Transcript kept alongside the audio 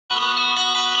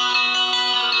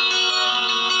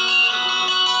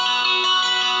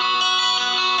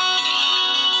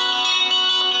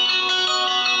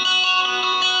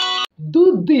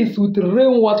this with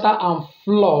rainwater and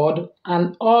flood,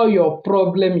 and all your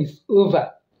problem is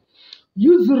over.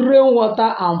 Use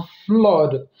rainwater and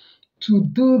flood to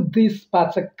do this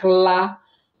particular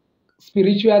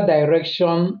spiritual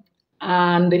direction,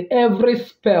 and every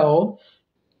spell,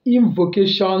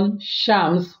 invocation,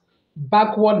 charms,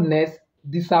 backwardness,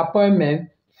 disappointment,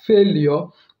 failure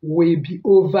will be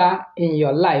over in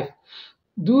your life.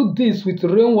 Do this with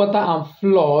rainwater and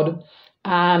flood,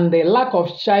 and the lack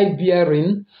of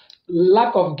childbearing,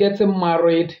 lack of getting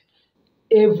married,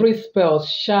 every spell,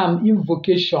 charm,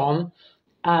 invocation,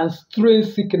 and strange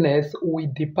sickness will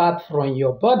depart from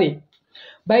your body.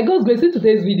 By God's grace, in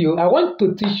today's video, I want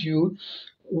to teach you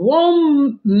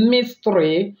one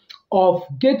mystery of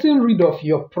getting rid of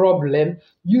your problem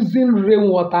using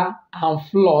rainwater and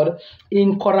flood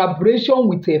in collaboration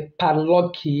with a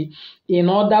padlock key in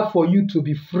order for you to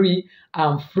be free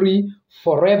and free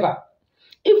forever.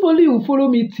 If only you follow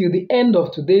me till the end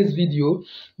of today's video,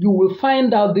 you will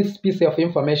find out this piece of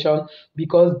information,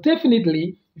 because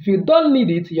definitely if you don't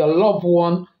need it, your loved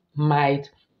one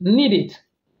might need it.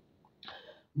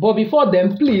 But before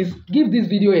then, please give this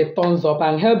video a thumbs up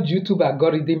and help YouTube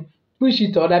algorithm push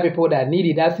it to other people that need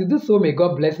it. As you do so, may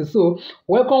God bless you. So,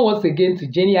 welcome once again to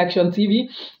Jenny Action TV.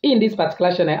 In this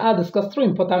particular channel, I'll discuss three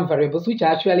important variables which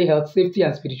are actually health, safety,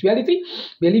 and spirituality.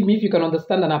 Believe me, if you can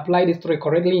understand and apply this three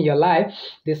correctly in your life,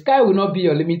 the sky will not be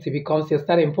your limit, it becomes your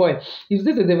starting point. If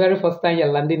this is the very first time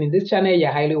you're landing in this channel,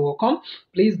 you're highly welcome.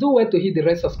 Please do wait to hit the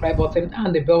red subscribe button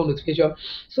and the bell notification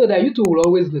so that YouTube will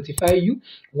always notify you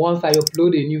once I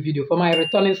upload a new video. For my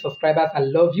returning subscribers, I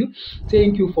love you.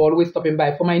 Thank you for always stopping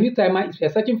by. For my new time, if you're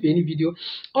searching for any video,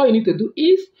 all you need to do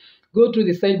is go through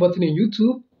the search button in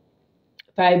YouTube,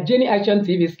 type Jenny Action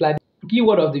TV /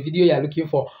 keyword of the video you're looking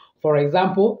for. For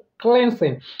example,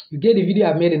 cleansing. You get the video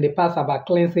I've made in the past about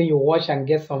cleansing, you watch and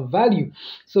get some value.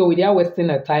 So without wasting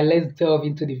time, let's delve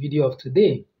into the video of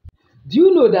today. Do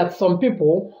you know that some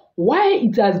people, why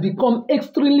it has become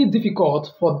extremely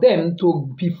difficult for them to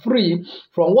be free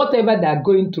from whatever they're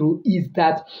going through is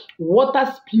that water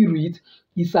spirit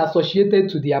is associated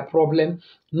to their problem.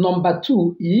 Number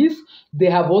two is they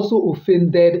have also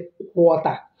offended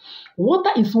water.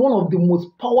 Water is one of the most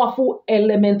powerful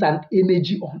elements and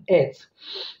energy on earth.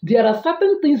 There are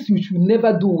certain things you should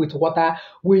never do with water.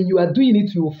 When you are doing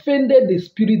it, you offended the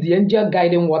spirit, the angel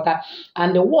guiding water.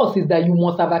 And the worst is that you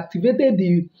must have activated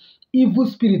the evil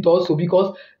spirit also,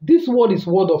 because this word is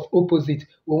word of opposite.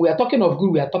 When we are talking of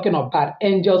good, we are talking of bad.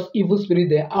 Angels, evil spirit,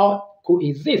 they all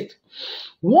coexist.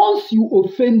 Once you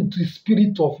offend the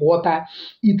spirit of water,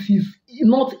 it is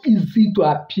not easy to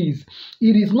appease.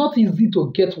 It is not easy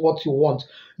to get what you want.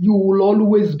 You will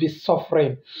always be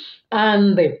suffering.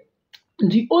 And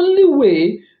the only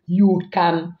way you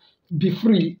can be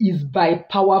free is by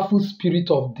powerful spirit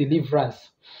of deliverance.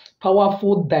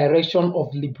 Powerful direction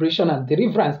of liberation and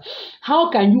deliverance.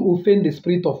 How can you offend the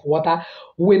spirit of water?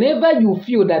 Whenever you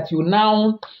feel that you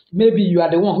now, maybe you are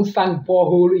the one who sank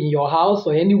borehole in your house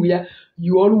or anywhere,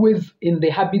 you always in the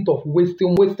habit of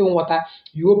wasting water.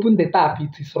 You open the tap,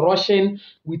 it is rushing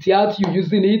without you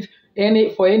using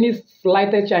it. For any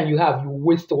slightest chance you have, you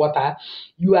waste water.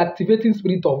 You are activating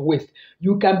spirit of waste.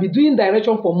 You can be doing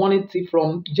direction for money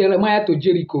from Jeremiah to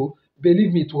Jericho.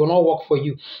 Believe me, it will not work for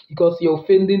you, because you're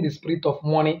offending the spirit of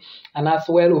money and as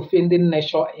well offending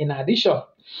nature in addition.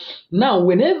 Now,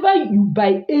 whenever you,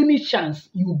 by any chance,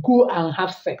 you go and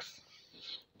have sex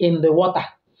in the water,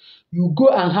 you go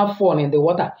and have fun in the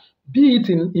water, be it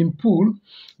in pool,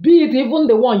 be it even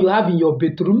the one you have in your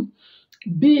bedroom,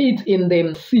 be it in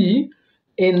the sea,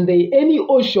 in any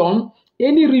ocean,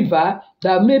 any river,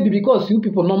 that maybe because you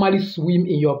people normally swim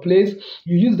in your place,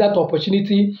 you use that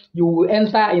opportunity, you will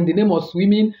enter in the name of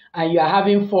swimming and you are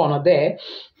having fun there.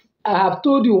 I have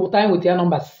told you time with your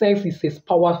number, sex is a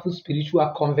powerful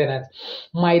spiritual covenant.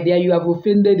 My dear, you have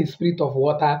offended the spirit of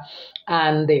water,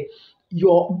 and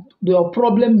your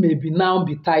problem may now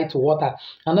be tied to water.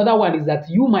 Another one is that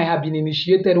you might have been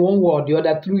initiated one way or the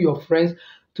other through your friends,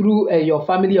 through your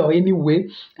family or any way,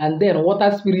 and then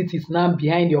water spirit is now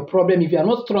behind your problem. If you are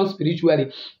not strong spiritually,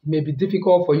 it may be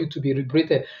difficult for you to be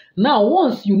liberated. Now,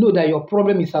 once you know that your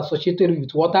problem is associated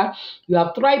with water, you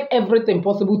have tried everything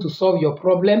possible to solve your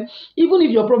problem. Even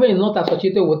if your problem is not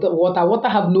associated with water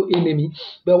have no enemy,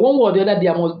 but one way or the other,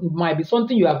 there might be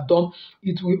something you have done,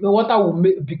 water will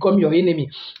become your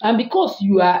enemy. And because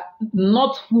you are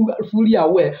not fully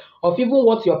aware of even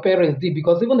what your parents did,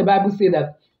 because even the Bible says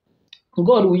that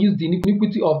God will use the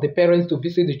iniquity of the parents to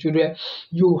visit the children.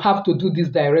 You have to do this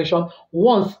direction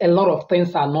once a lot of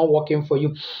things are not working for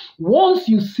you. Once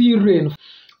you see rain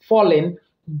falling,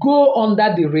 go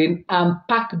under the rain and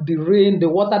pack the rain, the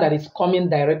water that is coming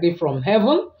directly from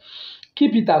heaven,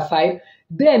 keep it aside,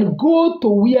 then go to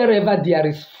wherever there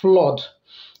is flood,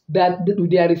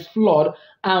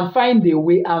 and find a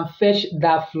way and fetch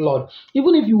that flood.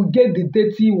 Even if you get the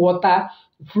dirty water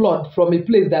flood from a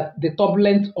place that the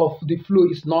turbulence of the flow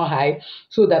is not high,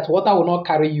 so that water will not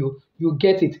carry you, you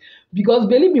get it. Because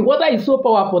believe me, water is so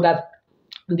powerful that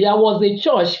there was a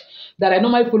church that I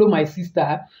normally follow my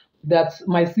sister,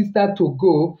 to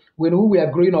go when we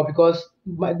were growing up, because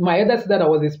my elder sister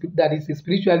that is a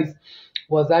spiritualist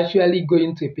was actually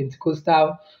going to a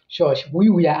Pentecostal church. We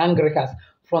were Anglicans.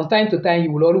 From time to time, he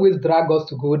will always drag us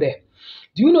to go there.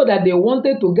 Do you know that they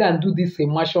wanted to go and do this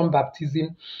immersion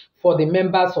baptism for the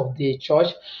members of the church?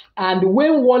 And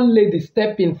when one lady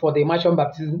stepped in for the immersion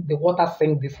baptism, the water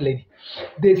sank this lady.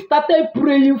 They started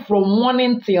praying from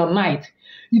morning till night.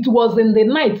 It was in the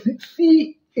night,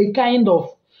 see a kind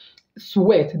of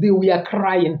sweat. They were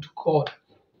crying to God.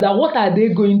 That what are they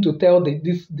going to tell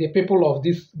the people of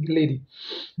this lady?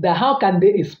 That how can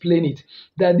they explain it?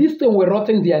 That this thing will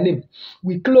rotten their name.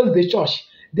 We close the church.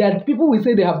 There are people will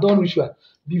say they have done ritual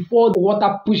before the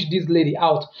water pushed this lady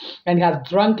out and has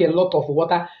drank a lot of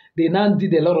water. They now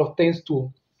did a lot of things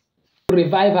to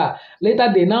revive her. Later,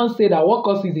 they now say that what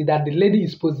causes it that the lady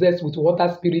is possessed with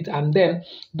water spirit, and then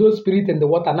those spirits in the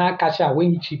water now catch her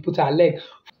when she put her leg.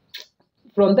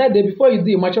 From that day, before you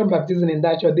do immersion baptism in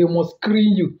that church, they must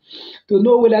screen you to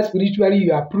know whether spiritually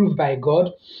you are approved by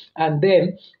God, and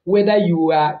then whether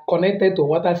you are connected to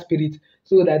water spirit,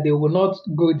 so that they will not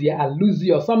go there and lose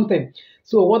you or something.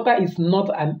 So water is not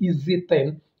an easy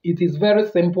thing. It is very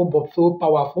simple but so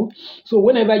powerful. So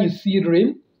whenever you see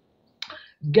rain,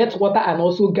 get water and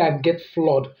also get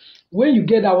flood. When you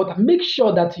get that water, make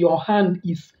sure that your hand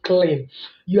is clean.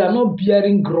 You are not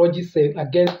bearing grudges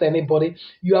against anybody.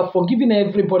 You are forgiving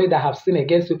everybody that have sinned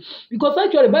against you. Because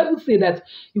actually, the Bible says that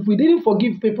if we didn't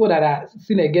forgive people that are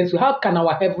sinned against you, how can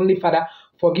our Heavenly Father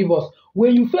forgive us?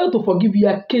 When you fail to forgive, you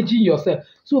are caging yourself.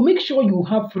 So make sure you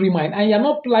have free mind and you are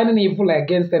not planning evil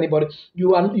against anybody.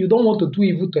 You don't want to do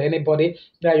evil to anybody,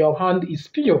 that your hand is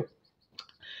pure,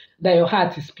 that your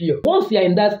heart is pure. Once you are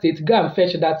in that state, go and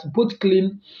fetch that both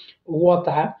clean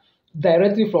water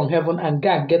directly from heaven and go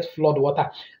and get flood water.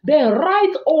 Then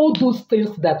write all those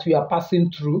things that you are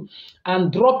passing through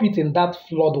and drop it in that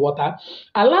flood water.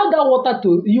 Allow that water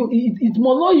to you. It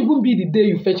must not even be the day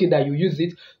you fetch it that you use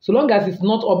it, so long as it's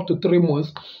not up to 3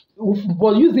 months.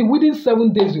 But use it within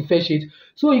 7 days you fetch it.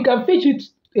 So you can fetch it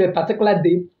a particular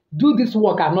day, do this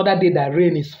work another day that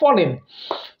rain is falling.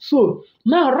 So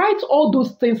now write all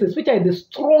those things, especially the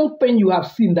strong thing you have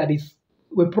seen that is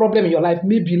a problem in your life,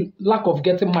 maybe lack of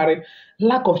getting married,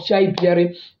 lack of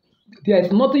childbearing. There is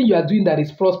nothing you are doing that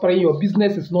is prospering, your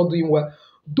business is not doing well.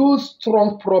 Those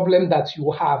strong problems that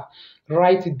you have,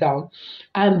 write it down.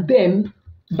 And then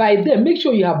by then, make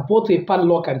sure you have bought a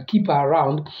padlock and keep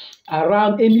around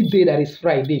any day that is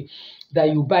Friday,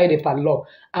 that you buy the padlock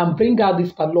and bring out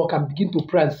this padlock and begin to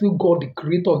pray and see God, the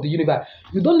creator of the universe.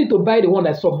 You don't need to buy the one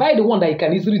that's strong. Buy the one that you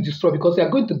can easily destroy, because you are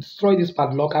going to destroy this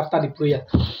padlock after the prayer.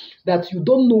 That you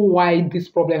don't know why this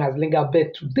problem has lingered,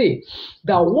 but today,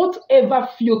 that whatever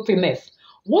filthiness,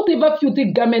 whatever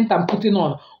filthy garment I'm putting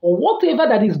on, or whatever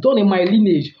that is done in my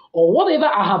lineage, or whatever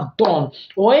I have done,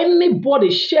 or anybody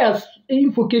shares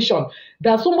invocation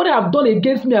that somebody have done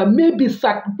against me, and maybe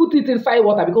put it inside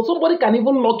water, because somebody can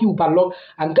even lock you with a lock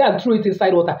and go and throw it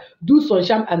inside water, do some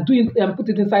sham and put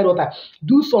it inside water,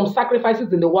 do some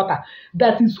sacrifices in the water,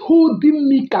 that is holding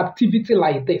me captivity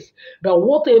like this. That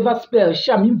whatever spell,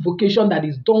 sham, invocation that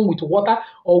is done with water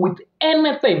or with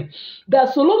anything,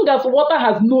 that so long as water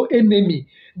has no enemy,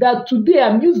 that today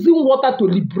I'm using water to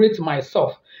liberate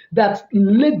myself, that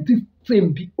let this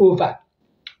thing be over.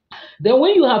 Then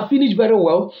when you have finished very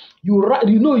well,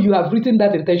 you know you have written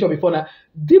that intention before now,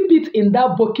 dip it in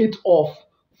that bucket of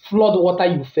flood water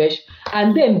you fetch,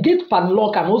 and then get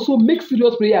padlock and also make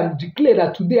serious prayer and declare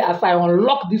that today, as I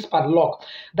unlock this padlock,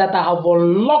 that I have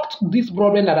unlocked this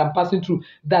problem that I'm passing through,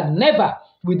 that never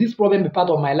will this problem be part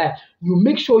of my life. You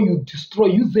make sure you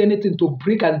use anything to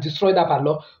break and destroy that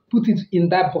padlock, put it in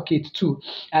that bucket too,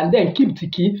 and then keep the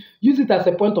key, use it as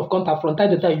a point of contact. From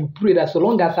time to time, you pray that so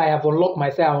long as I have unlocked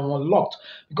myself, I'm unlocked.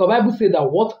 Because the Bible says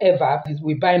that whatever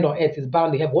we bind on earth is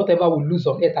bound in heaven, whatever we lose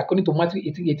on earth, according to Matthew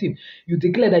 18:18, you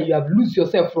declare that you have lost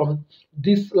yourself from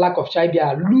this lack of childbearing.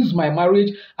 I lose my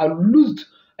marriage, I lose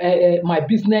my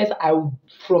business, I will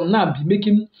from now be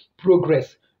making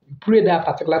progress. pray that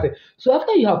particular thing. So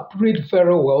after you have prayed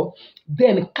very well,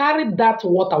 then carry that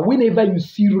water whenever you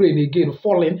see rain again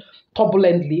falling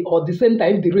turbulently, or the same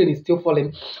time if the rain is still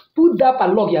falling, put that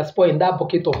padlock you have spoiled in that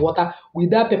bucket of water with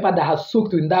that pepper that has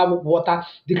soaked in that water,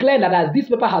 declaring that as this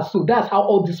pepper has soaked, that's how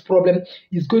all this problem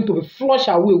is going to be flushed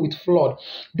away with flood.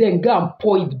 Then go and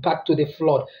pour it back to the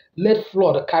flood. Let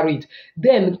flood carry it.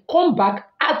 Then come back,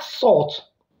 add salt.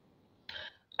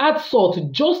 Add salt,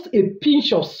 just a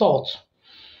pinch of salt.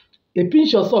 A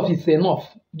pinch of salt is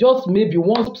enough. Just maybe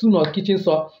 1 spoon of kitchen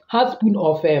salt, half spoon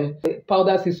of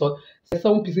powdered sea salt,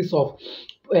 7 pieces of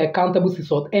countable sea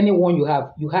salt, any one you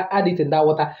have, add it in that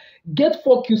water. Get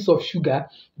 4 cubes of sugar,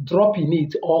 drop in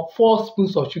it, or 4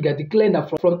 spoons of sugar, declaring that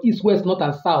from east, west, north,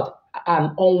 and south,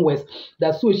 and onwards,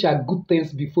 that so shall good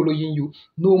things be following you,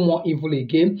 no more evil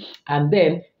again. And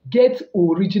then get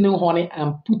original honey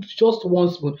and put just 1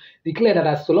 spoon. Declare that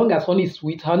as so long as honey is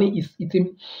sweet, honey is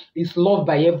eaten, is loved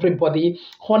by everybody.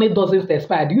 Honey doesn't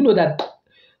expire. Do you know that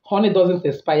honey doesn't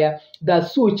expire? That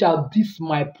so shall this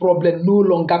my problem no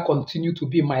longer continue to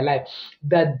be in my life.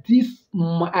 That this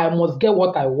I must get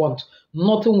what I want.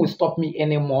 Nothing will stop me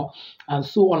anymore, and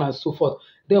so on and so forth.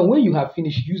 Then when you have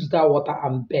finished, use that water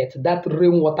and bet that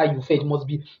rainwater you fetch must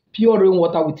be pure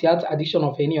rainwater without addition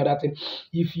of any other thing.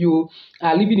 If you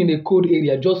are living in a cold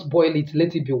area, just boil it,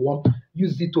 let it be warm.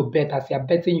 Use it to bet. As you are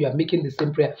betting, you are making the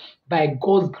same prayer. By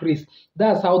God's grace,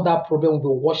 that's how that problem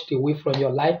will be washed away from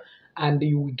your life, and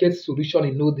you will get solution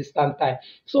in no distant time.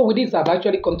 So with this, I've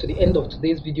actually come to the end of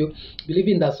today's video,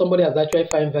 believing that somebody has actually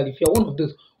found value. If you're one of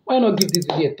those, why not give this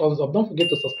video a thumbs up? Don't forget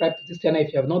to subscribe to this channel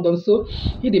if you have not done so.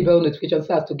 Hit the bell notification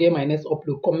so as to get my next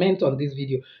upload. Comment on this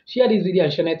video. Share this video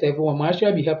and share it to everyone. I'm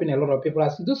actually be helping a lot of people.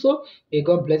 As you do so, may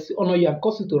God bless you, honor you, and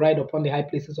cause you to ride upon the high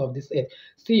places of this earth.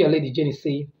 See your lady Jenny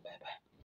say.